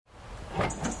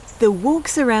The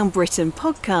Walks Around Britain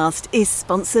podcast is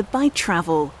sponsored by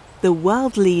Travel, the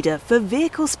world leader for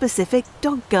vehicle-specific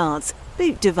dog guards,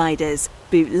 boot dividers,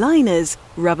 boot liners,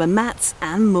 rubber mats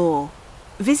and more.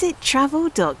 Visit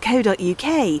travel.co.uk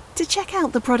to check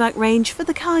out the product range for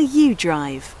the car you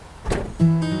drive.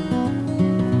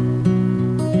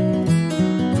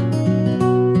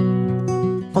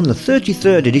 On the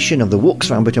 33rd edition of the Walks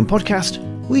Around Britain podcast,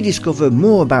 we discover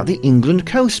more about the England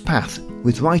Coast Path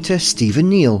with writer Stephen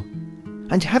Neal.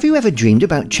 And have you ever dreamed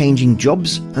about changing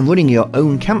jobs and running your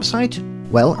own campsite?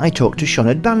 Well, I talked to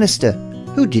Sioned Bannister,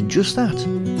 who did just that.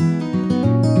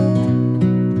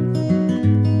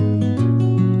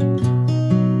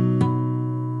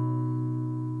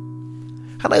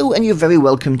 Hello, and you're very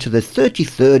welcome to the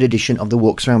 33rd edition of the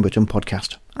Walks Around Britain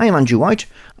podcast. I am Andrew White,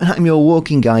 and I'm your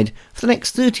walking guide for the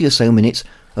next 30 or so minutes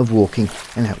of walking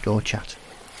and outdoor chat.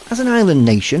 As an island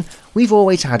nation, we've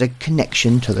always had a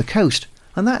connection to the coast,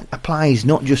 and that applies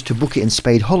not just to bucket and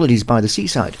spade holidays by the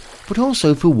seaside, but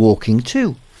also for walking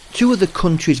too. Two of the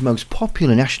country's most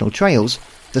popular national trails,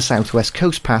 the South West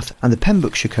Coast Path and the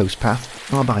Pembrokeshire Coast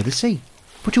Path, are by the sea.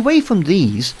 But away from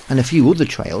these and a few other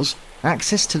trails,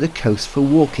 access to the coast for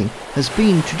walking has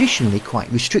been traditionally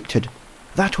quite restricted.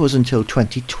 That was until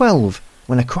 2012,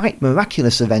 when a quite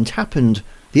miraculous event happened,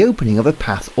 the opening of a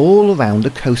path all around the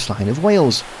coastline of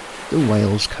Wales, the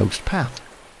Wales Coast Path.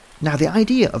 Now, the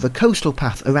idea of a coastal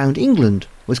path around England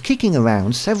was kicking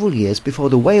around several years before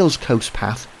the Wales Coast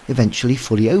Path eventually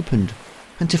fully opened.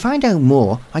 And to find out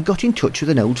more, I got in touch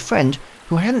with an old friend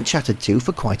who I hadn't chatted to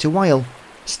for quite a while,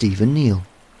 Stephen Neal.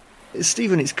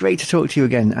 Stephen, it's great to talk to you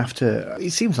again after, it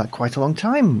seems like quite a long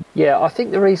time. Yeah, I think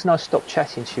the reason I stopped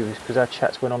chatting to you is because our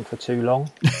chats went on for too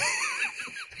long.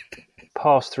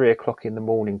 Past 3 o'clock in the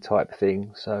morning type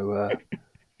thing, so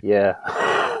yeah.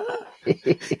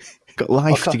 Got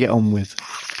life to get on with.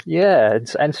 Yeah,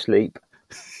 and sleep.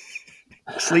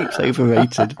 Sleep's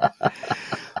overrated.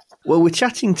 Well, we're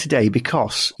chatting today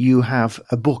because you have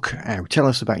a book out. Tell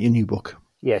us about your new book.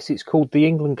 Yes, it's called The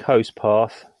England Coast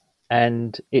Path,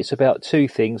 and it's about two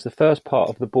things. The first part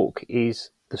of the book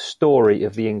is the story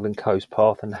of the England Coast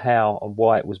Path and how and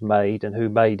why it was made and who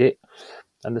made it.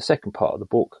 And the second part of the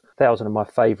book, 1,000 of my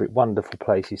favourite wonderful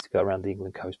places to go around the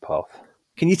England Coast Path.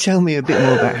 Can you tell me a bit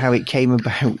more about how it came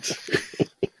about?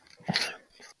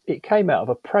 It came out of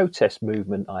a protest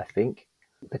movement, I think.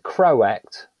 The Crow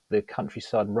Act, the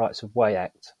Countryside and Rights of Way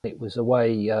Act, it was a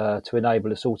way to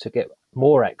enable us all to get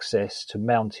more access to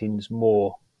mountains,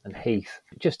 moor and heath,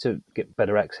 just to get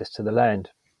better access to the land.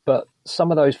 But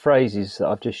some of those phrases that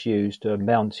I've just used,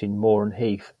 mountain, moor and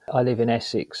heath, I live in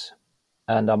Essex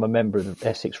and I'm a member of the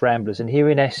Essex Ramblers. And here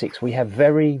in Essex, we have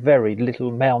very, very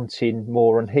little mountain,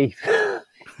 moor and heath.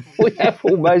 We have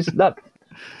almost none.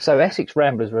 So Essex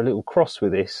Ramblers are a little cross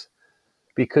with this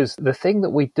because the thing that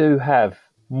we do have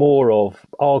more of,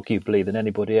 arguably, than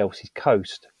anybody else is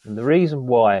coast. And the reason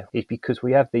why is because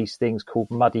we have these things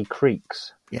called muddy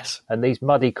creeks. Yes. And these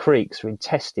muddy creeks are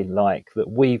intestine-like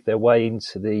that weave their way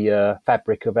into the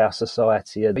fabric of our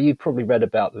society. And you've probably read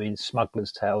about them in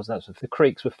Smugglers' Tales. The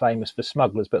creeks were famous for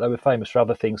smugglers, but they were famous for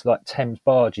other things like Thames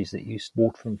barges that used to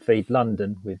water from feed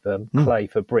London with clay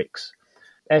for bricks.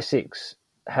 Essex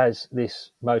has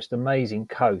this most amazing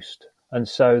coast. And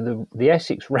so the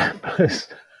Essex Ramblers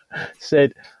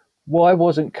said, why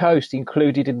wasn't coast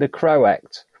included in the Crow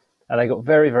Act? And they got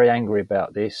very, very angry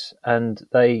about this, and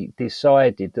they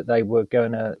decided that they were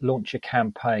going to launch a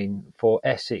campaign for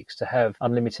Essex to have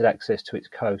unlimited access to its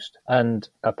coast. And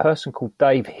a person called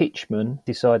Dave Hitchman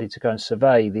decided to go and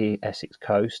survey the Essex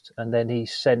coast, and then he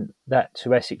sent that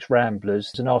to Essex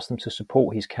Ramblers and asked them to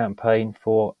support his campaign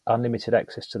for unlimited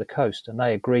access to the coast. And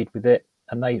they agreed with it,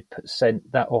 and they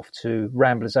sent that off to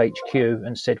Ramblers HQ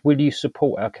and said, will you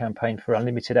support our campaign for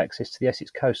unlimited access to the Essex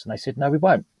coast? And they said, no, we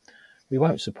won't. We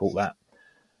won't support that.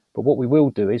 But what we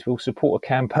will do is we'll support a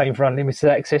campaign for unlimited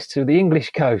access to the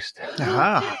English coast.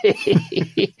 Ah.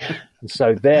 And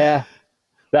so that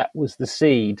was the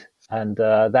seed. And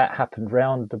that happened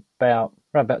round about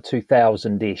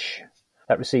 2000-ish.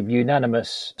 That received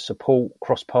unanimous support,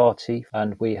 cross-party,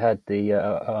 and we had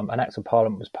an Act of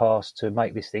Parliament was passed to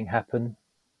make this thing happen.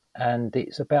 And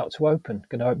it's about to open,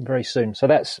 going to open very soon. So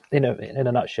that's, in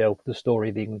a nutshell, the story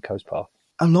of the England Coast Path.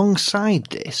 Alongside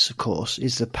this, of course,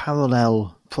 is the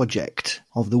parallel project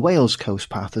of the Wales Coast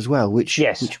Path as well, which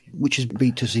has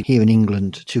beat us here in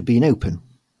England to being open.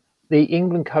 The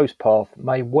England Coast Path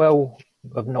may well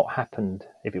have not happened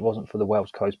if it wasn't for the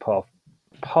Wales Coast Path.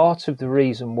 Part of the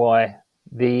reason why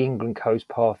the England Coast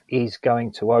Path is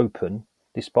going to open,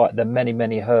 despite the many,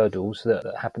 many hurdles that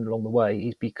happened along the way,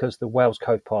 is because the Wales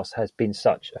Coast Path has been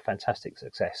such a fantastic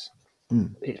success.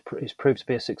 It's proved to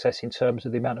be a success in terms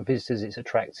of the amount of visitors it's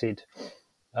attracted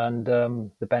and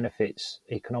the benefits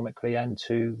economically and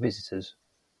to visitors.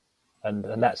 And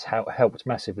that's how it helped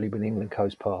massively with the England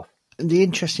Coast Path. The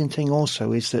interesting thing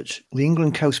also is that the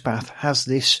England Coast Path has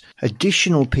this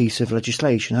additional piece of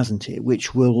legislation, hasn't it,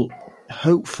 which will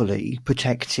hopefully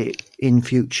protect it in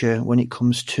future when it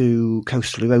comes to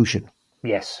coastal erosion.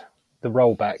 Yes, the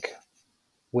rollback,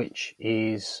 which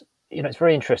is, it's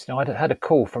very interesting. I had a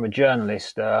call from a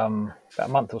journalist about a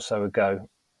month or so ago,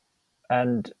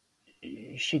 and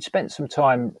she'd spent some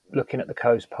time looking at the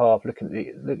coast path,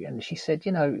 and she said,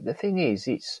 the thing is,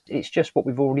 it's just what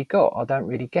we've already got. I don't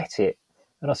really get it.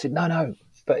 And I said, no,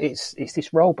 but it's this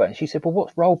rollback. And she said, well,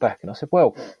 what's rollback? And I said,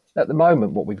 well, at the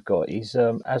moment, what we've got is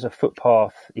as a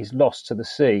footpath is lost to the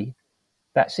sea,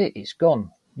 that's it. It's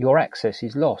gone. Your access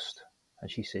is lost.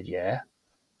 And she said, yeah.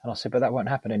 And I said, but that won't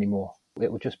happen anymore.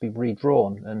 It will just be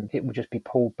redrawn and it will just be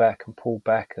pulled back,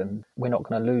 and we're not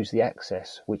going to lose the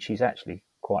access, which is actually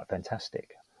quite fantastic.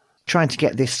 Trying to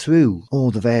get this through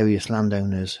all the various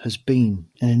landowners has been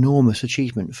an enormous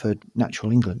achievement for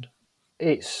Natural England.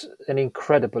 It's an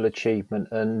incredible achievement,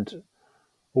 and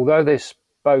although they've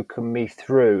spoken me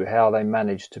through how they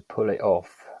managed to pull it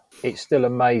off, it's still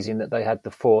amazing that they had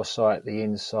the foresight, the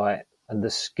insight and the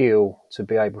skill to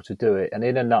be able to do it. And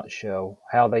in a nutshell,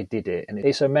 how they did it. And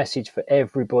it's a message for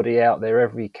everybody out there,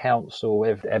 every council,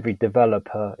 every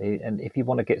developer. And if you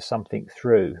want to get something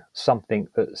through, something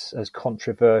that's as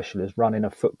controversial as running a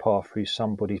footpath through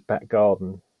somebody's back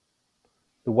garden,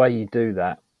 the way you do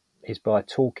that is by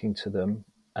talking to them,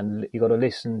 and you've got to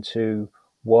listen to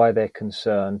why they're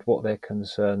concerned, what their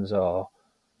concerns are,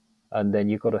 and then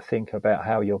you've got to think about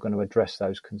how you're going to address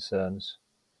those concerns.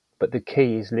 But the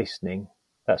key is listening.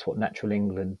 That's what Natural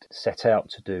England set out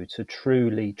to do, to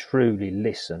truly, truly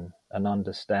listen and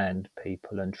understand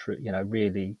people and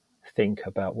really think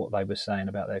about what they were saying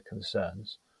about their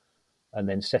concerns, and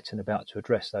then setting about to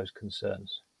address those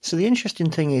concerns. So the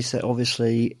interesting thing is that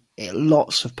obviously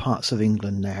lots of parts of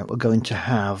England now are going to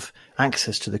have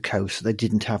access to the coast that they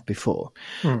didn't have before.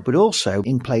 But also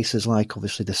in places like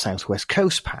obviously the South West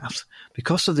Coast Path,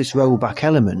 because of this rollback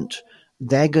element,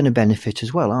 they're going to benefit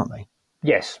as well, aren't they?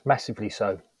 Yes, massively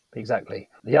so. Exactly.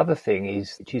 The other thing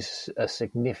is, which is a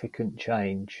significant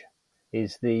change,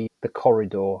 is the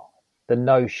corridor, the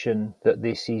notion that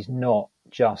this is not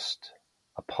just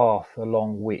a path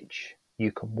along which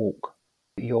you can walk.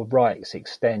 Your rights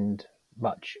extend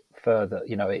much further.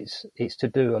 It's to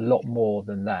do a lot more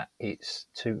than that. It's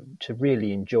to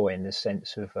really enjoy, in the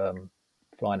sense of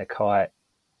flying a kite,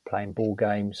 playing ball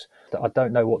games. I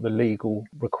don't know what the legal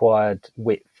required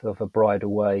width of a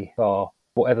bridleway are.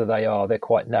 Whatever they are, they're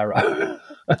quite narrow.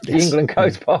 The England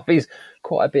Coast Path is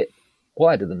quite a bit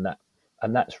wider than that,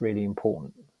 and that's really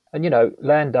important. And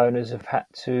landowners have had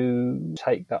to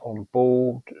take that on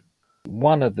board.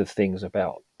 One of the things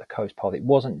about the Coast Path, it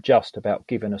wasn't just about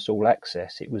giving us all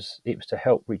access. It was to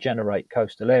help regenerate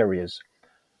coastal areas.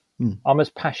 I'm as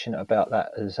passionate about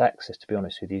that as access, to be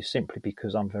honest with you, simply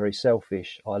because I'm very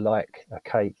selfish. I like a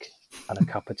cake and a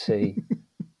cup of tea.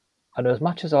 And as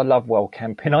much as I love wild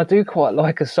camping, I do quite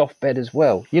like a soft bed as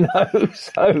well, So you can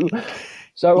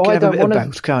I have don't a bit want of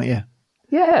both, can't you?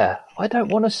 Yeah, I don't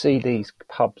want to see these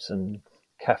pubs and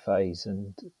cafes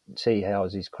and tea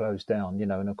houses closed down,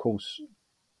 And of course,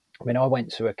 I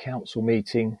went to a council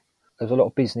meeting. There was a lot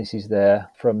of businesses there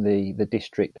from the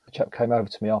district. A chap came over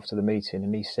to me after the meeting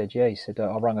and he said,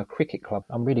 I run a cricket club.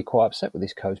 I'm really quite upset with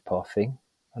this Coast Path thing.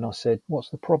 And I said, what's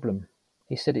the problem?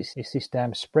 He said, it's this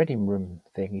damn spreading room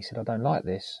thing. He said, I don't like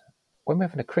this. When we're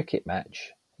having a cricket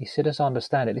match, he said, as I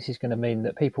understand it, this is going to mean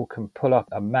that people can pull up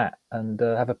a mat and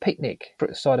have a picnic at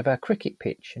the side of our cricket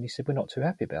pitch. And he said, we're not too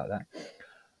happy about that.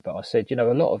 But I said, a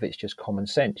lot of it's just common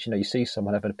sense. You see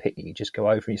someone having a picnic, you just go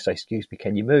over and you say, excuse me,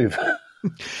 can you move?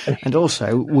 And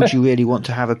also, would you really want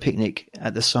to have a picnic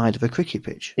at the side of a cricket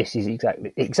pitch? This is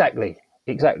exactly.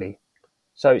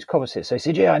 So it's common sense. So he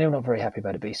said, I'm not very happy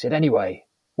about it. But he said, anyway,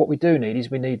 what we do need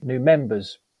is we need new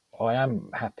members. I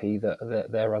am happy that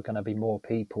there are going to be more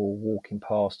people walking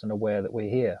past and aware that we're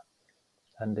here.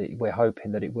 And we're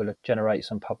hoping that it will generate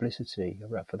some publicity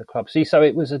for the club. See, so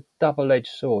it was a double-edged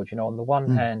sword. On the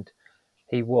one hand,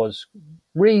 he was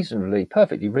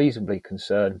perfectly reasonably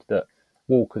concerned that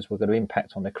walkers were going to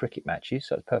impact on their cricket matches.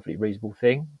 So it's a perfectly reasonable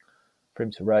thing for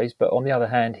him to raise. But on the other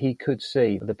hand, he could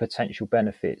see the potential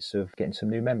benefits of getting some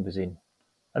new members in.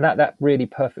 And that really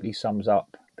perfectly sums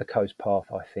up the Coast Path,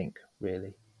 I think,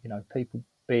 really. People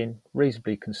being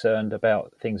reasonably concerned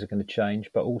about things are going to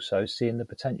change, but also seeing the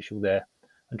potential there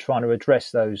and trying to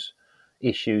address those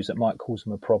issues that might cause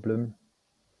them a problem,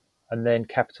 and then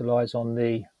capitalise on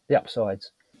the the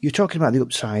upsides. You're talking about the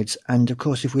upsides, and of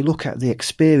course, if we look at the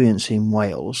experience in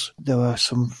Wales, there are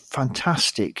some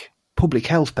fantastic public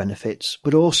health benefits,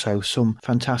 but also some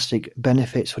fantastic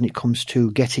benefits when it comes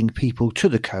to getting people to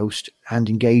the coast and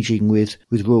engaging with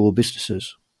rural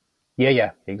businesses.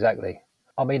 Yeah, exactly.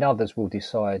 I mean, others will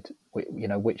decide,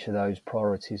 which of those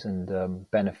priorities and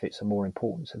benefits are more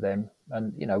important to them.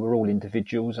 And, we're all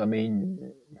individuals. I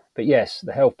mean, but yes,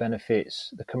 the health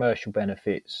benefits, the commercial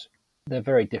benefits, they're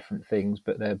very different things,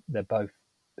 but they're both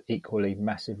equally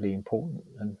massively important.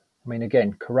 And I mean,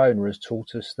 again, Corona has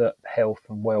taught us that health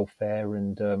and welfare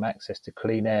and access to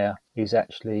clean air is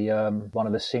actually one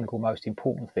of the single most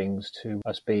important things to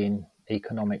us being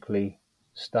economically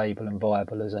stable and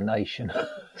viable as a nation,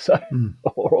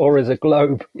 or as a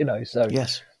globe, So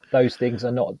yes, those things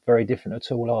are not very different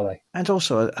at all, are they? And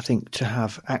also, I think to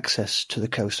have access to the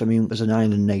coast. I mean, as an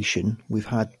island nation, we've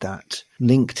had that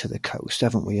link to the coast,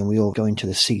 haven't we? And we all go into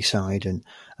the seaside, and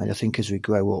I think as we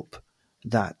grow up,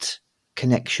 that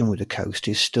connection with the coast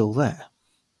is still there.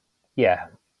 Yeah.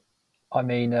 I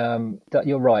mean,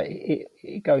 you're right.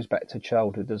 It goes back to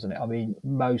childhood, doesn't it? I mean,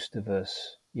 most of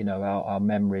us, our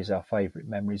memories, our favourite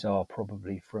memories are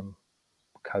probably from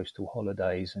coastal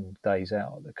holidays and days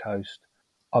out at the coast.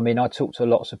 I mean, I talk to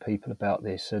lots of people about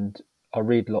this, and I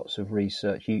read lots of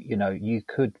research. You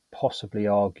could possibly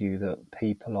argue that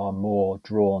people are more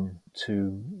drawn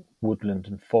to woodland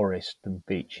and forest than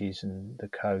beaches and the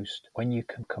coast. When you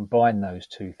can combine those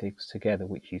two things together,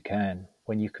 which you can,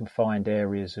 when you can find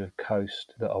areas of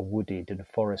coast that are wooded and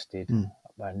forested,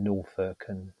 like Norfolk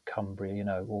and Cumbria,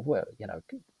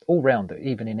 all round it,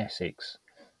 even in Essex,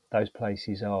 those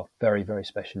places are very, very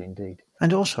special indeed.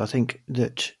 And also, I think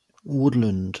that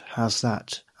woodland has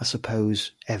that, I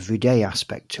suppose, everyday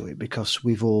aspect to it, because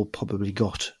we've all probably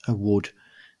got a wood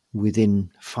within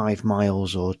 5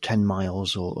 miles or 10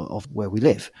 miles of where we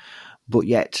live. But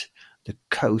yet the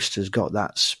coast has got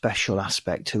that special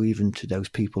aspect to even to those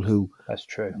people who That's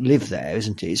true. live there,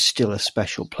 isn't it? It's still a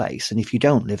special place. And if you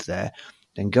don't live there,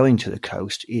 then going to the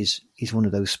coast is one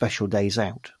of those special days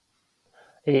out.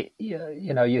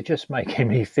 You're just making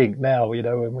me think now,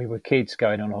 when we were kids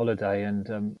going on holiday,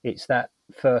 and it's that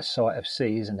first sight of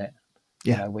sea, isn't it?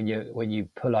 Yeah. When you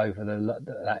pull over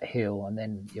that hill, and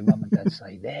then your mum and dad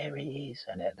say, "There it is,"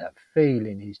 and that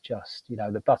feeling is just,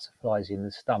 the butterflies in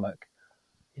the stomach.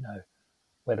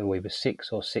 Whether we were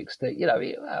 6 or 60,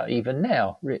 even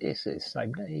now it's the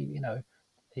same.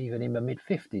 Even in my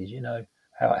mid-50s,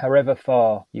 however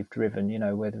far you've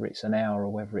driven, whether it's an hour or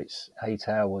whether it's 8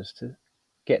 hours to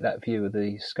get that view of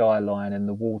the skyline and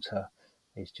the water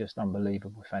is just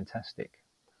unbelievable, fantastic.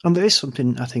 And there is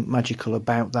something, I think, magical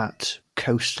about that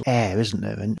coastal air, isn't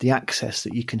there? And the access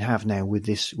that you can have now with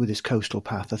this coastal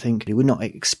path. I think we're not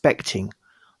expecting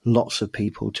lots of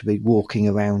people to be walking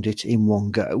around it in one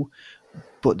go,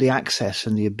 but the access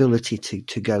and the ability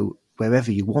to go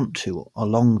wherever you want to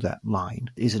along that line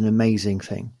is an amazing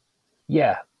thing.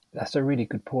 Yeah, that's a really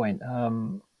good point.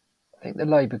 I think the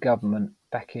Labour government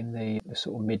back in the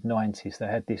sort of mid-90s, they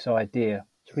had this idea.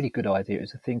 It's a really good idea. It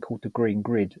was a thing called the Green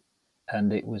Grid,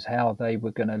 and it was how they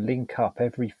were going to link up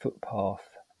every footpath,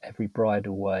 every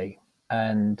bridleway,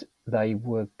 and they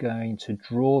were going to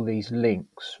draw these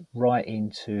links right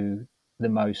into the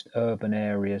most urban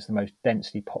areas, the most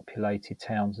densely populated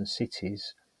towns and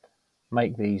cities,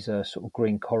 make these sort of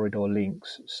green corridor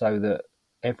links so that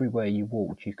everywhere you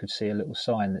walked, you could see a little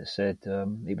sign that said,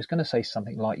 it was going to say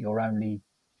something like, "You're only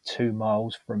 2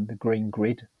 miles from the Green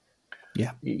Grid."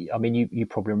 Yeah. I mean, you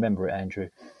probably remember it, Andrew.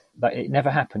 But it never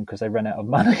happened because they ran out of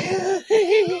money.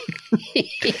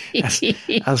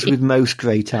 as with most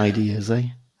great ideas, eh?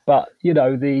 But,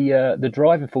 the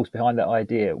driving force behind that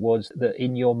idea was that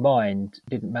in your mind, it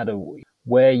didn't matter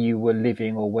where you were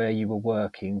living or where you were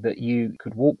working, that you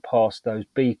could walk past those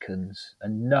beacons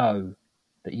and know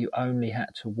that you only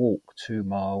had to walk 2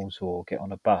 miles or get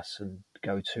on a bus and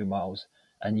go 2 miles,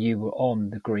 and you were on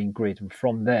the Green Grid. And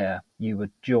from there, you were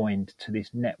joined to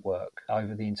this network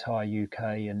over the entire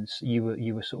UK, and you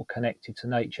were sort of connected to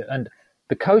nature. And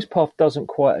the Coast Path doesn't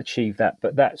quite achieve that,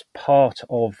 but that's part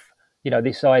of,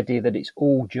 this idea that it's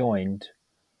all joined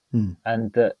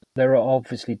and that there are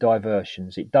obviously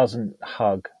diversions. It doesn't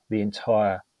hug the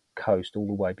entire coast all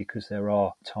the way because there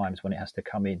are times when it has to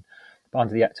come in. But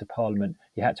under the Act of Parliament,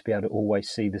 you had to be able to always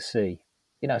see the sea.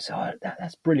 So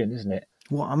that's brilliant, isn't it?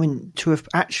 Well, I mean, to have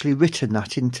actually written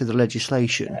that into the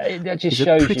legislation that just is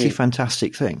shows a pretty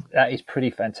fantastic thing. That is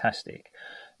pretty fantastic.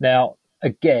 Now,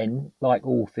 again, like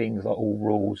all things, like all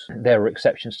rules, there are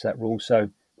exceptions to that rule. So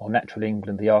on Natural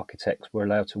England, the architects were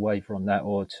allowed to waiver on that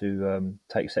or to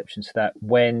take exceptions to that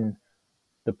when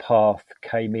the path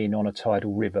came in on a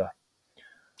tidal river.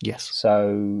 Yes.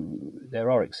 So there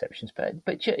are exceptions, but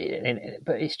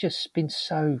it's just been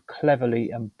so cleverly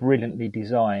and brilliantly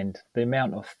designed. The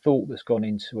amount of thought that's gone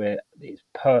into it, its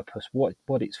purpose, what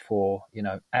it's for,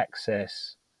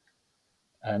 access,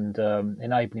 and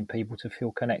enabling people to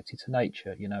feel connected to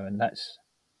nature, and that's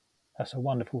a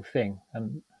wonderful thing.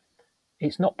 And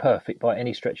it's not perfect by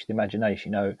any stretch of the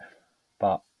imagination,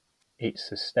 but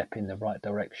it's a step in the right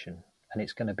direction, and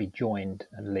it's going to be joined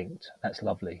and linked. That's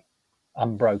lovely.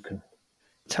 Unbroken.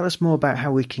 Tell us more about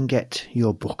how we can get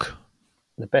your book.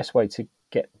 The best way to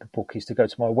get the book is to go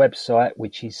to my website,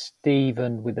 which is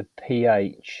Stephen with a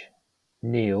PH,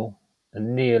 Neale,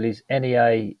 and Neale is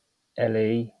Neale,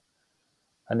 and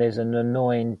there's an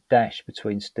annoying dash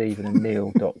between Stephen and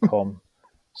Neale.com.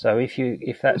 So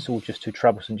if that's all just too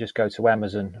troublesome, just go to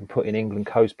Amazon and put in England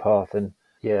Coast Path, and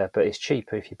but it's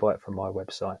cheaper if you buy it from my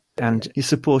website. And you're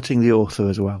supporting the author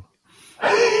as well.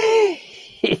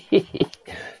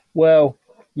 Well,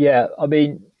 yeah, I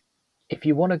mean, if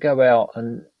you want to go out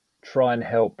and try and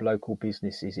help local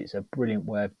businesses, it's a brilliant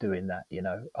way of doing that,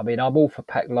 I mean, I'm all for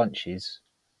packed lunches,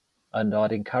 and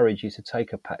I'd encourage you to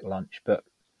take a packed lunch, but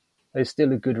there's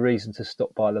still a good reason to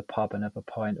stop by the pub and have a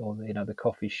pint, or the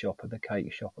coffee shop and the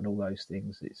cake shop and all those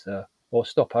things. It's or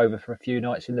stop over for a few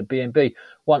nights in the B&B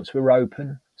once we're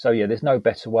open. So yeah, there's no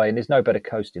better way, and there's no better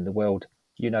coast in the world.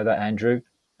 You know that, Andrew?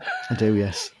 I do,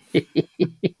 yes.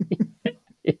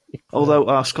 Although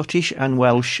our Scottish and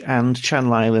Welsh and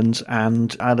Channel Islands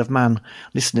and Isle of Man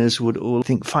listeners would all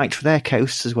think fight for their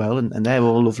coasts as well, and they're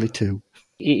all lovely too.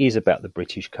 It is about the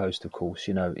British coast, of course.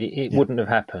 It wouldn't have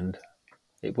happened.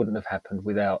 It wouldn't have happened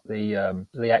without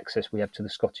the access we have to the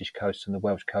Scottish coast and the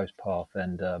Welsh coast path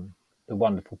and the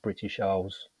wonderful British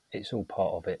Isles. It's all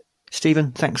part of it.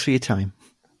 Stephen, thanks for your time.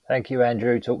 Thank you,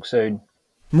 Andrew. Talk soon.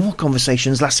 More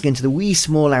conversations lasting into the wee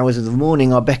small hours of the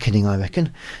morning are beckoning, I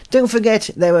reckon. Don't forget,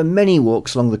 there are many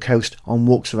walks along the coast on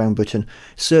Walks Around Britain.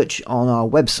 Search on our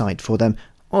website for them,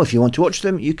 or if you want to watch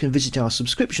them, you can visit our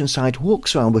subscription site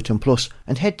Walks Around Britain Plus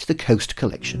and head to the Coast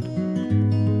Collection.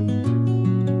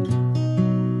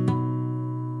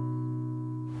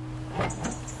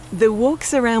 The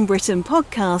Walks Around Britain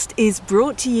podcast is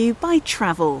brought to you by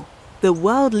Travel, the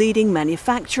world-leading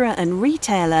manufacturer and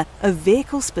retailer of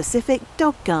vehicle-specific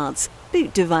dog guards,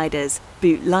 boot dividers,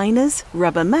 boot liners,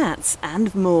 rubber mats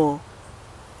and more.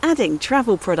 Adding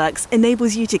Travel products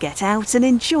enables you to get out and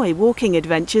enjoy walking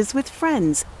adventures with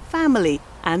friends, family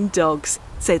and dogs,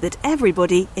 so that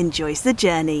everybody enjoys the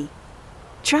journey.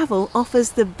 Travel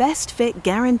offers the best fit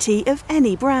guarantee of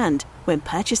any brand when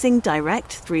purchasing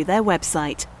direct through their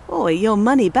website, or your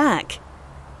money back.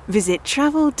 Visit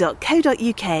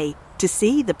travel.co.uk to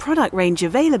see the product range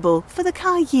available for the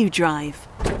car you drive.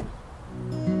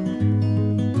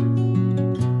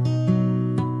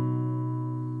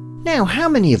 Now, how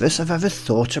many of us have ever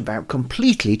thought about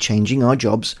completely changing our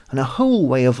jobs and a whole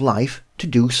way of life to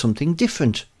do something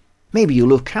different? Maybe you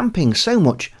love camping so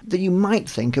much that you might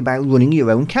think about running your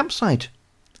own campsite.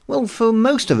 Well, for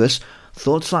most of us,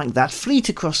 thoughts like that fleet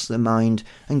across the mind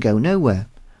and go nowhere.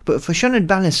 But for Sioned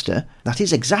Bannister, that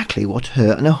is exactly what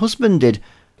her and her husband did.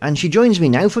 And she joins me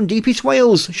now from deep East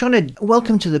Wales. Sioned,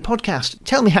 welcome to the podcast.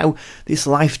 Tell me how this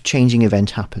life-changing event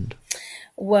happened.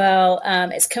 Well,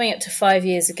 it's coming up to 5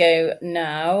 years ago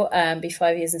now, be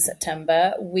 5 years in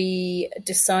September. We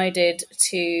decided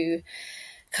to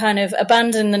kind of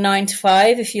abandon the 9 to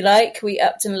 5, if you like. We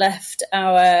upped and left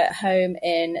our home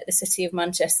in the city of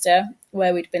Manchester,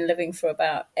 where we'd been living for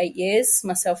about 8 years,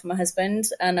 myself and my husband,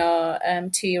 and our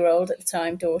 2-year-old at the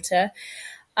time daughter.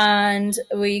 And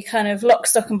we kind of lock,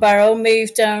 stock and barrel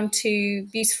moved down to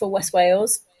beautiful West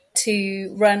Wales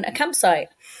to run a campsite.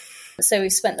 So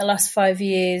we've spent the last 5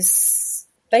 years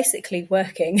basically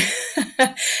working.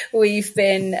 We've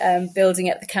been building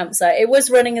up the campsite. It was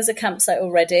running as a campsite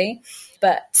already,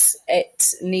 but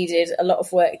it needed a lot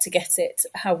of work to get it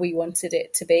how we wanted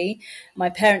it to be.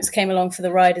 My parents came along for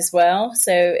the ride as well.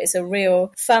 So it's a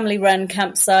real family-run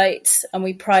campsite, and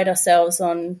we pride ourselves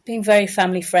on being very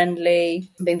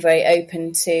family-friendly, being very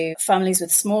open to families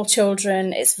with small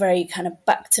children. It's very kind of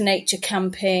back-to-nature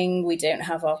camping. We don't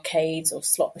have arcades or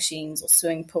slot machines or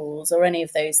swimming pools or any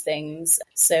of those things.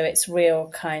 So it's real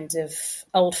kind of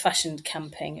old-fashioned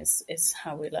camping is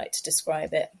how we like to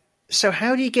describe it. So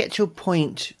how do you get to a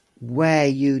point where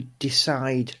you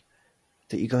decide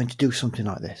that you're going to do something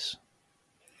like this?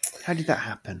 How did that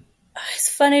happen?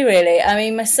 It's funny, really. I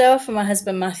mean, myself and my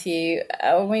husband Matthew,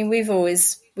 I mean, we've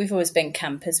always been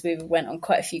campers. We went on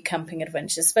quite a few camping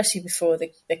adventures, especially before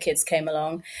the kids came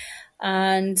along.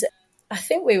 And I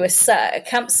think we were sat at a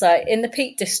campsite in the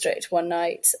Peak District one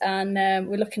night, and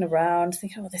we're looking around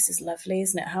thinking, oh, this is lovely,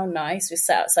 isn't it? How nice. We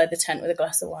sat outside the tent with a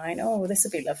glass of wine. Oh, this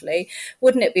would be lovely.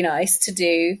 Wouldn't it be nice to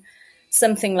do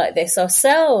something like this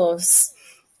ourselves?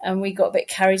 And we got a bit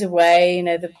carried away,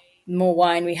 the more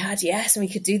wine we had, yes, and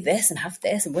we could do this and have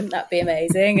this, and wouldn't that be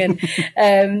amazing?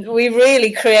 And we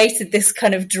really created this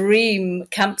kind of dream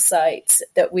campsite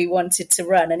that we wanted to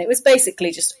run, and it was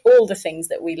basically just all the things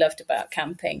that we loved about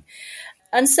camping.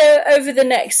 And so over the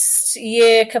next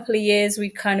couple of years,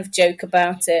 we'd kind of joke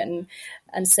about it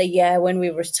and say, yeah, when we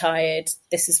retired,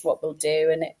 this is what we'll do.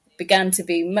 And it began to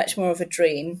be much more of a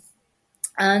dream.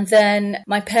 And then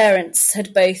my parents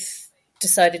had both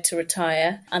decided to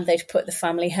retire, and they'd put the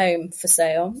family home for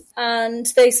sale. And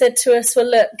they said to us, well,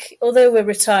 look, although we're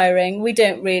retiring, we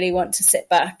don't really want to sit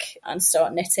back and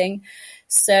start knitting.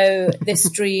 So this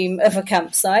dream of a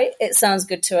campsite, it sounds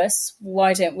good to us.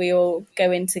 Why don't we all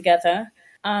go in together,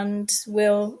 and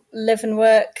we'll live and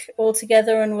work all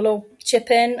together, and we'll all chip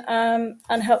in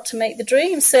and help to make the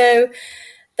dream. So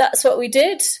that's what we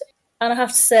did. And I have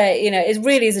to say, it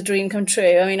really is a dream come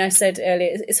true. I mean, I said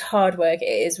earlier, it's hard work.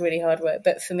 It is really hard work.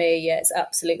 But for me, yeah, it's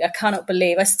absolutely, I cannot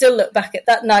believe. I still look back at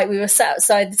that night. We were sat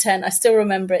outside the tent. I still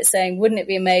remember it saying, wouldn't it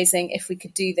be amazing if we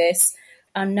could do this?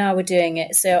 And now we're doing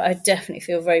it. So I definitely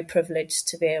feel very privileged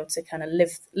to be able to kind of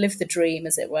live the dream,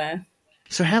 as it were.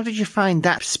 So how did you find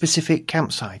that specific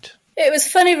campsite? It was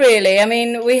funny, really. I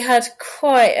mean, we had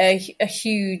quite a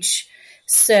huge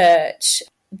search.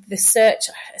 The search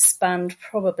spanned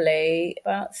probably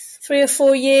about 3 or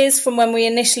 4 years from when we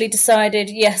initially decided,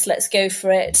 yes, let's go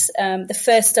for it. The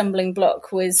first stumbling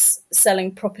block was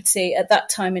selling property. At that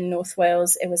time in North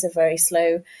Wales, it was a very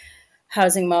slow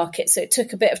housing market, so it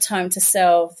took a bit of time to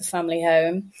sell the family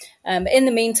home. In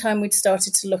the meantime, we'd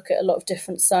started to look at a lot of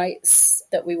different sites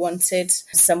that we wanted.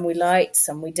 Some we liked,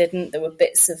 some we didn't. There were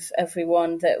bits of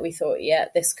everyone that we thought, yeah,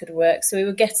 this could work. So we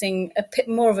were getting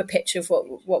more of a picture of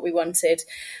what we wanted.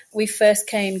 We first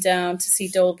came down to see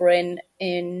Dolbryn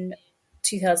in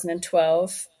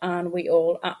 2012, and we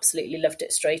all absolutely loved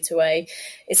it straight away.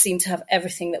 It seemed to have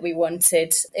everything that we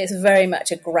wanted. It's very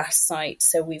much a grass site,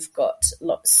 so we've got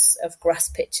lots of grass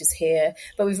pitches here,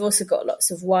 but we've also got lots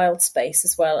of wild space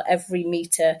as well. Every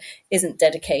metre isn't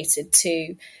dedicated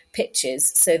to pitches,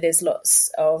 so there's lots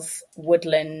of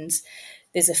woodland.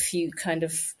 There's a few kind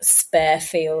of spare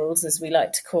fields, as we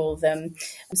like to call them.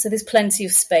 So there's plenty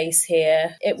of space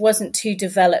here. It wasn't too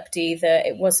developed either.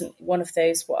 It wasn't one of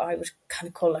those, what I would kind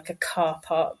of call like a car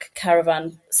park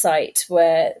caravan site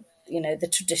where, the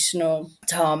traditional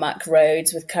tarmac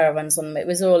roads with caravans on them. It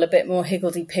was all a bit more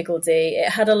higgledy-piggledy.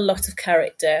 It had a lot of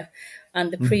character. And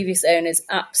the previous owners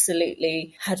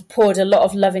absolutely had poured a lot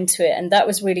of love into it. And that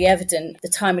was really evident. The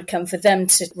time had come for them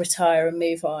to retire and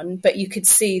move on. But you could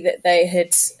see that they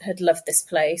had loved this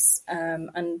place.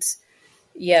 And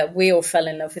yeah, we all fell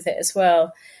in love with it as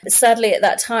well. But sadly, at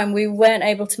that time, we weren't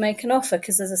able to make an offer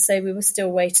because, as I say, we were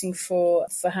still waiting for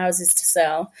houses to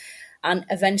sell. And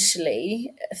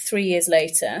eventually, 3 years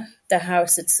later, the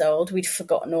house had sold. We'd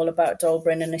forgotten all about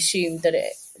Dolbryn and assumed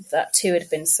that too had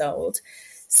been sold.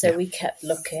 So we kept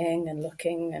looking, and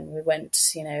we went,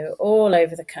 all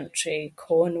over the country,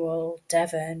 Cornwall,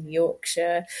 Devon,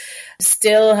 Yorkshire.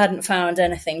 Still hadn't found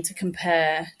anything to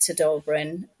compare to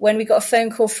Dolbryn. When we got a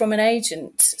phone call from an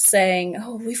agent saying,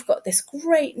 oh, we've got this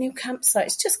great new campsite.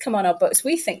 It's just come on our books.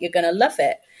 We think you're going to love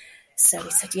it. So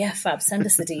we said, yeah, fab, send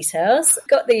us the details.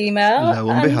 Got the email. Lo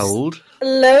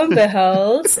and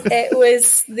behold, it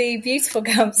was the beautiful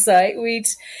campsite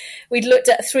we'd looked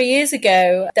at 3 years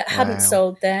ago that hadn't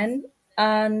sold then,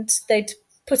 and they'd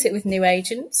put it with new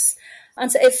agents.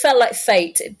 And so it felt like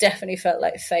fate. It definitely felt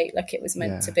like fate, like it was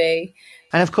meant to be.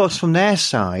 And of course, from their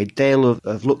side, they'll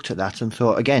have looked at that and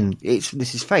thought, again, this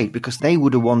is fate, because they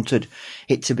would have wanted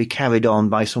it to be carried on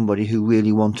by somebody who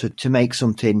really wanted to make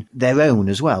something their own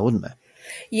as well, wouldn't they?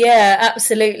 Yeah,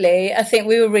 absolutely. I think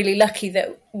we were really lucky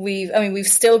that we've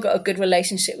still got a good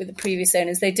relationship with the previous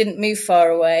owners. They didn't move far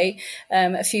away,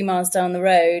 a few miles down the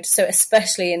road. So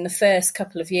especially in the first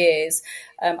couple of years,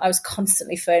 I was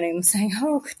constantly phoning them saying,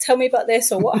 oh, tell me about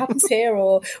this, or what happens here,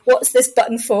 or what's this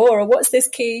button for, or what's this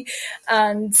key?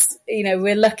 And,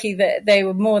 we're lucky that they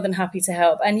were more than happy to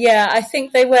help. And yeah, I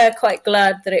think they were quite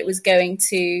glad that it was going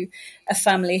to a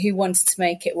family who wanted to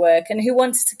make it work and who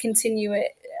wanted to continue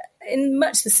it in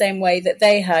much the same way that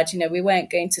they had. We weren't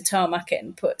going to tarmac it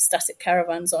and put static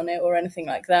caravans on it or anything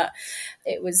like that.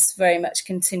 It was very much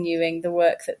continuing the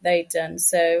work that they'd done.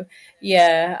 So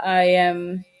yeah,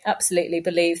 I absolutely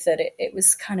believe that it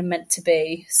was kind of meant to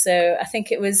be. So I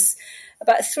think it was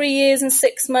about 3 years and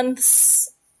 6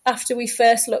 months after we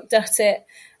first looked at it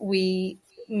we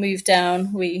moved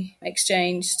down, we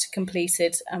exchanged,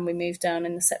 completed, and we moved down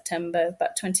in the September,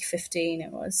 about 2015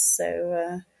 it was.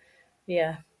 So,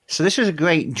 yeah. So this was a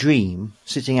great dream,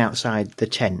 sitting outside the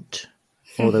tent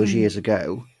all those years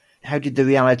ago. How did the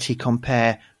reality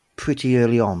compare pretty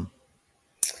early on?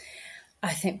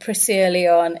 I think pretty early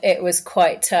on it was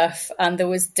quite tough, and there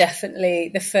was definitely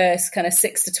the first kind of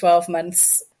 6 to 12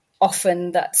 months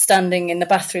often that standing in the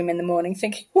bathroom in the morning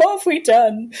thinking, what have we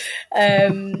done?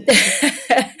 At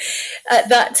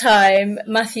that time,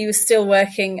 Matthew was still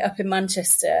working up in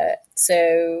Manchester,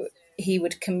 so he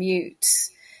would commute.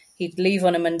 He'd leave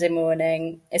on a Monday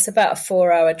morning. It's about a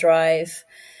 4-hour drive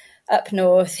up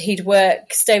north. He'd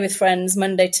work, stay with friends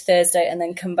Monday to Thursday, and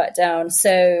then come back down.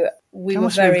 So we were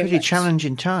very pretty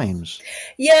challenging times.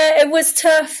 Yeah, it was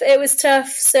tough. It was tough.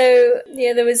 So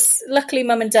yeah, there was, luckily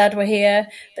Mum and Dad were here,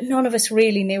 but none of us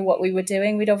really knew what we were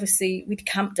doing. We'd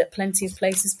camped at plenty of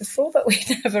places before, but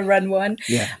we'd never run one.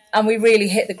 Yeah. And we really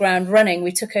hit the ground running.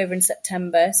 We took over in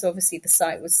September, so obviously the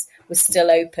site was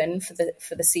still open for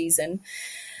the season.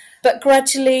 But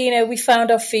gradually, we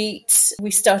found our feet. We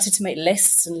started to make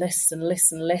lists and lists and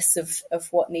lists and lists of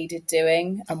what needed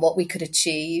doing and what we could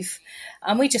achieve.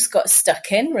 And we just got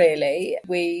stuck in, really.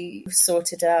 We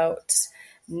sorted out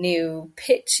new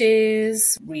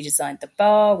pitches, redesigned the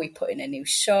bar, we put in a new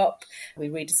shop, we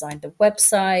redesigned the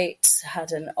website,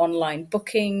 had an online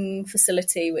booking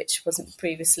facility which wasn't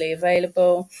previously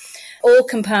available, all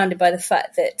compounded by the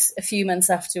fact that a few months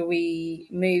after we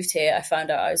moved here, I found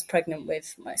out I was pregnant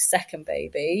with my second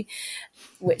baby,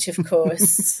 which of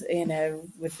course,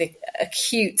 with the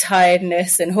acute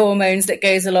tiredness and hormones that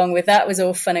goes along with that, was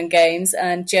all fun and games.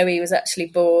 And Joey was actually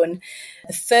born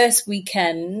the first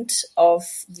weekend of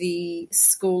the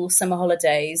school summer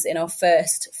holidays in our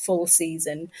first full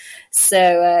season.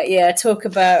 So, talk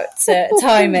about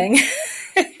timing.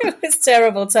 It was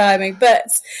terrible timing, but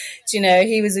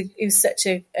he was such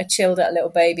a chilled out little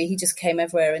baby. He just came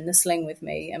everywhere in the sling with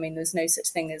me. I mean, there's no such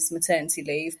thing as maternity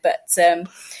leave, but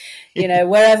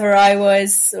wherever I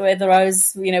was, whether I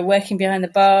was working behind the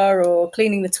bar or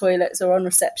cleaning the toilets or on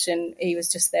reception, he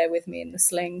was just there with me in the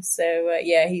sling. So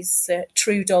he's a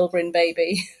true Dolbrin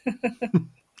baby.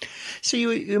 So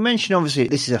you mentioned, obviously,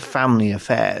 this is a family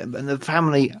affair, and the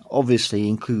family obviously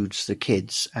includes the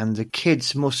kids, and the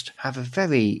kids must have a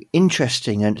very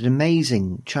interesting and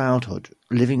amazing childhood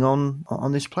living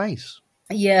on this place.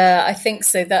 Yeah, I think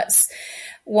so. That's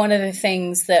one of the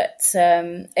things that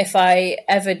if I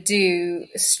ever do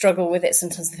struggle with it,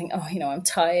 sometimes I think, I'm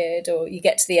tired, or you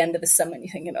get to the end of the summer and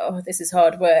you're thinking, this is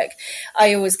hard work.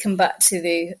 I always come back to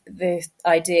the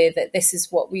idea that this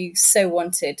is what we so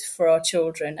wanted for our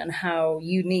children and how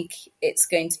unique it's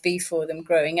going to be for them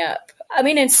growing up. I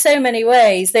mean, in so many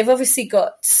ways, they've obviously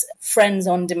got friends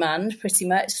on demand pretty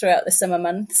much throughout the summer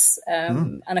months,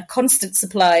 and a constant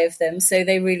supply of them. So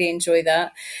they really enjoy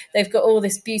that. They've got all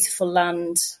this beautiful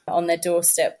land on their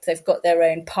doorstep. They've got their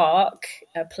own park,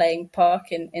 a playing park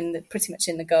pretty much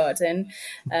in the garden.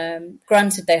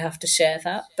 Granted, they have to share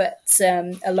that, but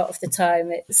a lot of the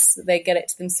time they get it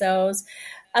to themselves.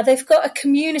 They've got a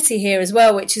community here as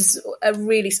well, which is a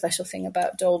really special thing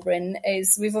about Dolbrin.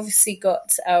 Is we've obviously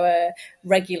got our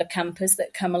regular campers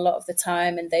that come a lot of the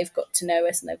time, and they've got to know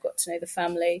us and they've got to know the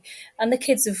family. And the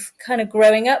kids are kind of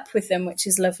growing up with them, which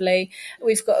is lovely.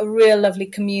 We've got a real lovely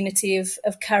community of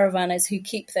caravanners who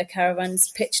keep their caravans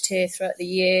pitched here throughout the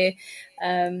year.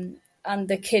 And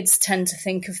the kids tend to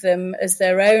think of them as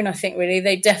their own. I think really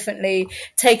they definitely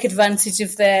take advantage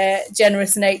of their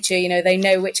generous nature. They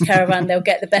know which caravan they'll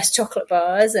get the best chocolate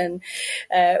bars and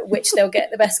which they'll get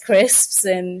the best crisps.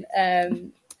 And,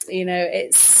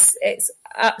 it's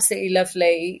absolutely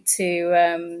lovely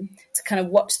to kind of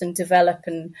watch them develop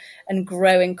and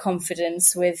grow in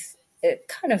confidence with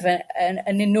kind of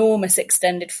an enormous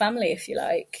extended family, if you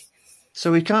like. So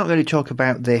we can't really talk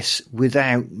about this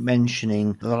without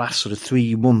mentioning the last sort of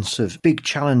 3 months of big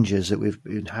challenges that we've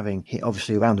been having,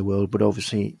 obviously around the world, but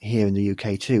obviously here in the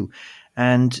UK too.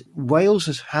 And Wales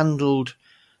has handled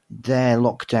their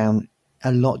lockdown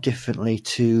a lot differently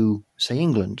to, say,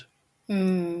 England.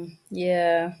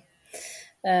 Yeah.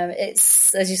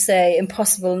 It's, as you say,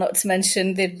 impossible not to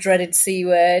mention the dreaded C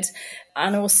word.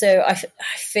 And also, I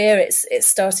fear it's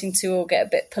starting to all get a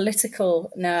bit political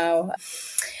now.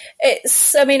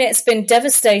 It's been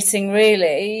devastating,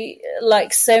 really,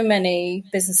 like so many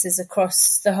businesses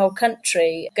across the whole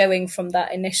country, going from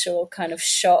that initial kind of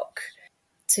shock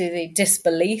to the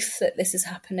disbelief that this is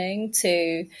happening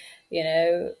to,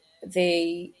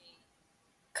 the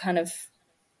kind of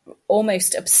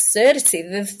almost absurdity,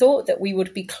 the thought that we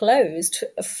would be closed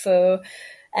for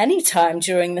any time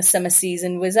during the summer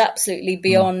season was absolutely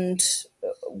beyond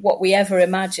what we ever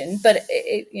imagined. But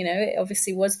it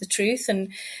obviously was the truth, and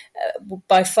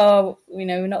by far,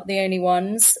 we're not the only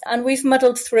ones. And we've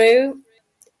muddled through.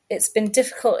 It's been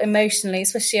difficult emotionally,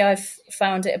 especially I've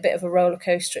found it a bit of a roller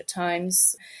coaster at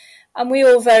times. And we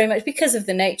all very much, because of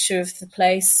the nature of the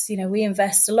place, we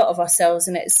invest a lot of ourselves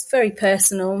in it. It's very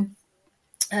personal.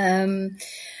 And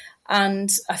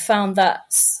I found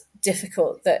that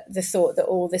difficult, that the thought that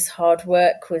all this hard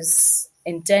work was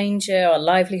in danger, our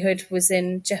livelihood was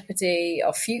in jeopardy,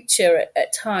 our future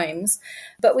at times.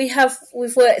 But we've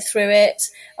worked through it,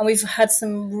 and we've had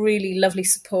some really lovely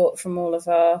support from all of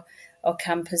our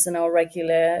campers and our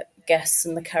regular guests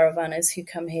and the caravanners who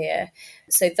come here.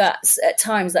 So that's, at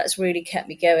times, that's really kept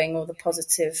me going, all the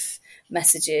positive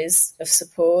messages of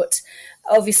support.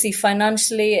 Obviously,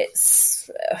 financially, it's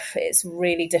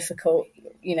really difficult.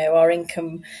 Our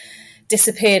income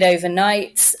disappeared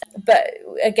overnight. But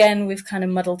again, we've kind of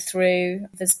muddled through.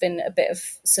 There's been a bit of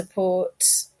support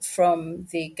from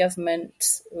the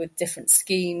government with different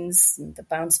schemes, and the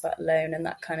bounce back loan and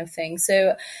that kind of thing.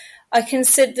 So I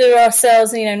consider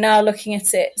ourselves, now looking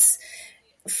at it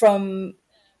from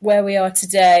where we are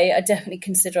today, I definitely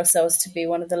consider ourselves to be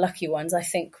one of the lucky ones. I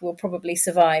think we'll probably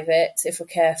survive it if we're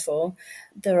careful.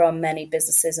 There are many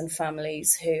businesses and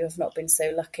families who have not been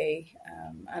so lucky.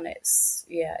 And it's,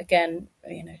 again,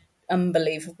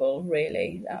 unbelievable,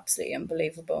 really, absolutely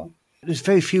unbelievable. There's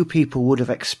very few people would have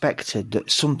expected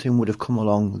that something would have come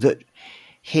along that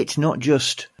hit not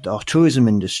just our tourism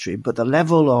industry, but the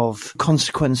level of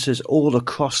consequences all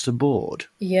across the board.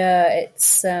 Yeah,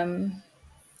 it's,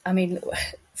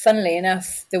 funnily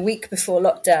enough, the week before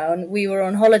lockdown, we were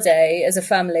on holiday as a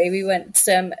family. We went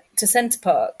to Center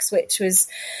Parcs, which was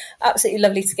absolutely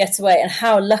lovely to get away. And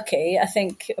how lucky, I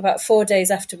think about 4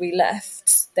 days after we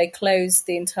left, they closed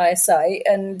the entire site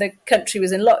and the country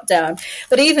was in lockdown.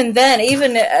 But even then,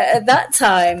 even at that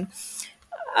time,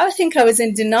 I think I was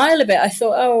in denial a bit. I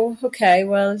thought, oh, okay,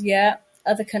 well, yeah,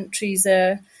 other countries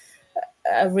are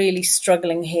really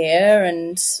struggling here,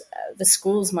 and the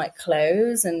schools might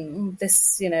close, and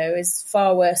this, is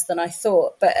far worse than I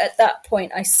thought. But at that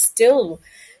point, I still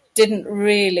didn't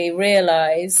really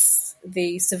realise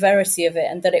the severity of it,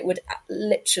 and that it would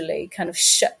literally kind of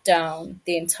shut down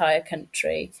the entire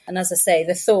country. And as I say,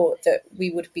 the thought that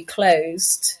we would be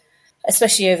closed,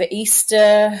 especially over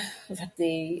Easter. We've had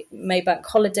the Maybank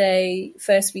holiday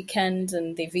first weekend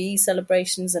and the VE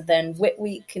celebrations, and then Whit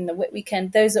Week and the Whit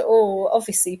Weekend. Those are all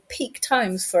obviously peak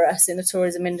times for us in the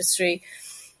tourism industry.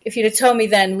 If you'd have told me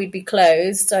then we'd be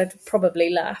closed, I'd probably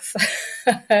laugh.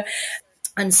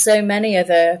 And so many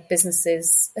other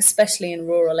businesses, especially in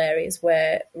rural areas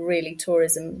where really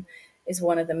tourism is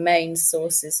one of the main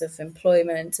sources of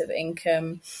employment, of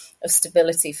income, of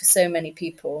stability for so many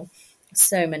people.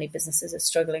 So many businesses are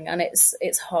struggling, and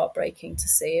it's heartbreaking to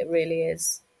see. It really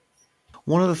is.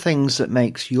 One of the things that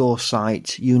makes your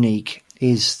site unique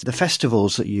is the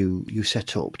festivals that you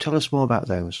set up. Tell us more about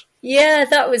those. Yeah,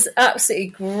 that was absolutely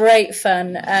great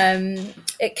fun.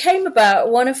 It came about,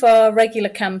 one of our regular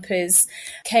campers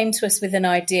came to us with an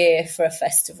idea for a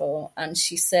festival, and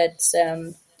she said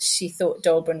she thought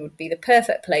Dolbrin would be the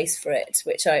perfect place for it,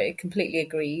 which I completely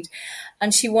agreed.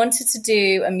 And she wanted to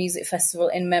do a music festival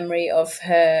in memory of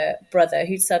her brother,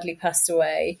 who'd sadly passed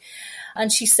away.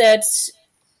 And she said,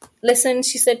 listen,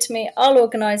 she said to me, I'll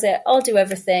organise it, I'll do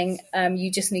everything, you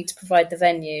just need to provide the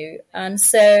venue. And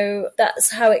so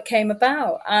that's how it came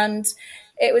about. And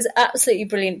it was absolutely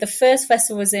brilliant. The first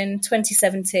festival was in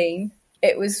 2017.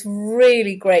 It was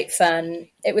really great fun.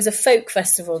 It was a folk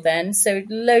festival then, so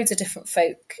loads of different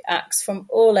folk acts from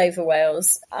all over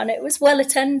Wales, and it was well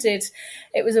attended.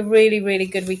 It was a really, really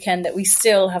good weekend that we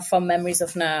still have fond memories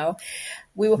of now.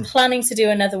 We were planning to do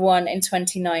another one in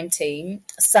 2019.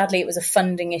 Sadly, it was a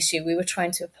funding issue. We were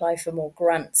trying to apply for more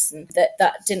grants, and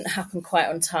that didn't happen quite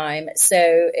on time.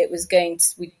 So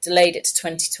we delayed it to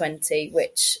 2020,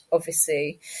 which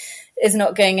obviously is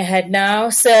not going ahead now.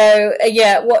 So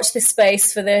watch this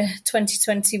space for the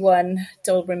 2021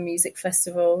 Dolbrin Music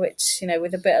Festival, which,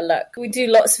 with a bit of luck. We do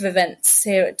lots of events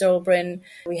here at Dolbrin.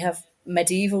 We have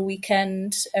medieval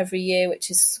weekend every year, which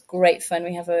is great fun.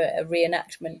 We have a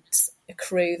reenactment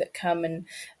crew that come and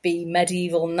be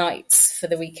medieval knights for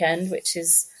the weekend, which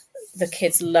is, the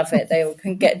kids love it. They all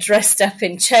can get dressed up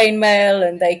in chainmail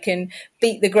and they can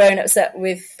beat the grown-ups up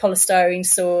with polystyrene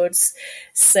swords.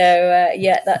 So,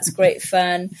 that's great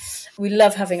fun. We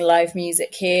love having live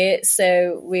music here.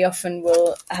 So we often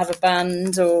will have a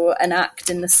band or an act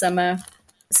in the summer.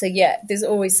 So, there's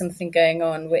always something going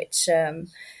on, which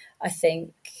I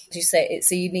think, as you say,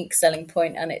 it's a unique selling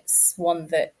point, and it's one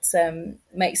that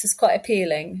makes us quite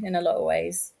appealing in a lot of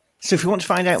ways. So if you want to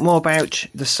find out more about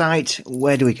the site,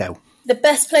 where do we go? The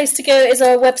best place to go is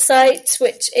our website,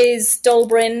 which is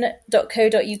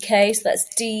dolbryn.co.uk. So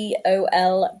that's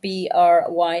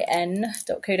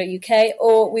DOLBRYN.co.uk.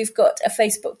 Or we've got a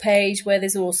Facebook page where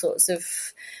there's all sorts of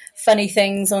funny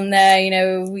things on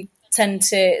there. We tend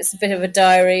to, it's a bit of a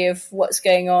diary of what's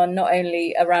going on, not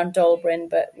only around Dolbryn,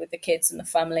 but with the kids and the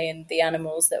family and the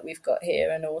animals that we've got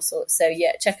here and all sorts. So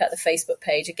yeah, check out the Facebook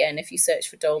page. Again, if you search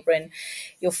for Dolbryn,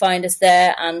 you'll find us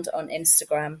there, and on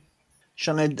Instagram.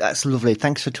 Shona, that's lovely.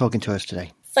 Thanks for talking to us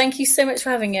today. Thank you so much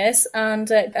for having us, and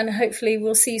hopefully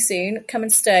we'll see you soon. Come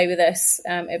and stay with us.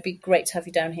 It'd be great to have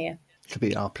you down here. It'll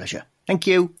be our pleasure. Thank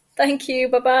you. Thank you.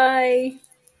 Bye-bye.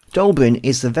 Dolbryn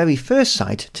is the very first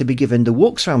site to be given the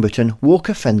Walks Around Britain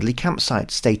walker-friendly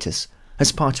campsite status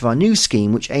as part of our new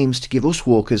scheme, which aims to give us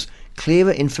walkers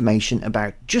clearer information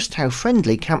about just how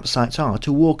friendly campsites are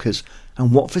to walkers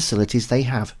and what facilities they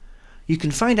have. You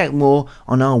can find out more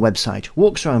on our website,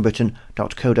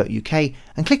 walksaroundbritain.co.uk,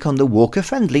 and click on the Walker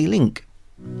Friendly link.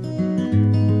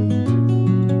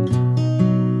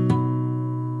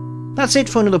 That's it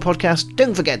for another podcast.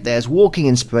 Don't forget there's walking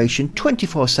inspiration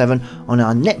 24/7 on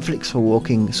our Netflix for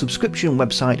Walking subscription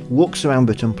website, Walks Around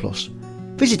Britain Plus.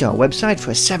 Visit our website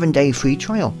for a 7-day free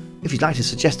trial. If you'd like to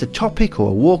suggest a topic or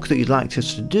a walk that you'd like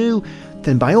us to do,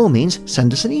 then by all means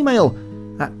send us an email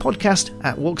at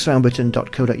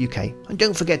podcast@walksaroundbritain.co.uk. And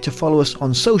don't forget to follow us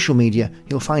on social media.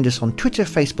 You'll find us on Twitter,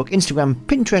 Facebook, Instagram,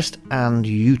 Pinterest and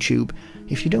YouTube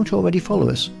if you don't already follow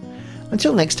us.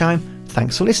 Until next time,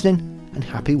 thanks for listening and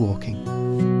happy walking.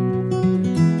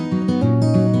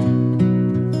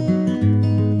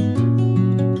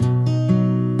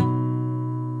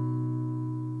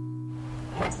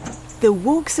 The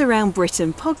Walks Around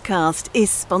Britain podcast is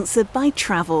sponsored by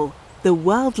Travel, the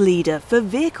world leader for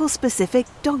vehicle-specific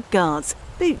dog guards,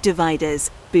 boot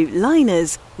dividers, boot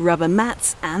liners, rubber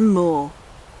mats and more.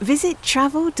 Visit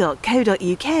travel.co.uk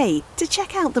to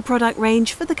check out the product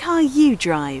range for the car you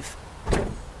drive.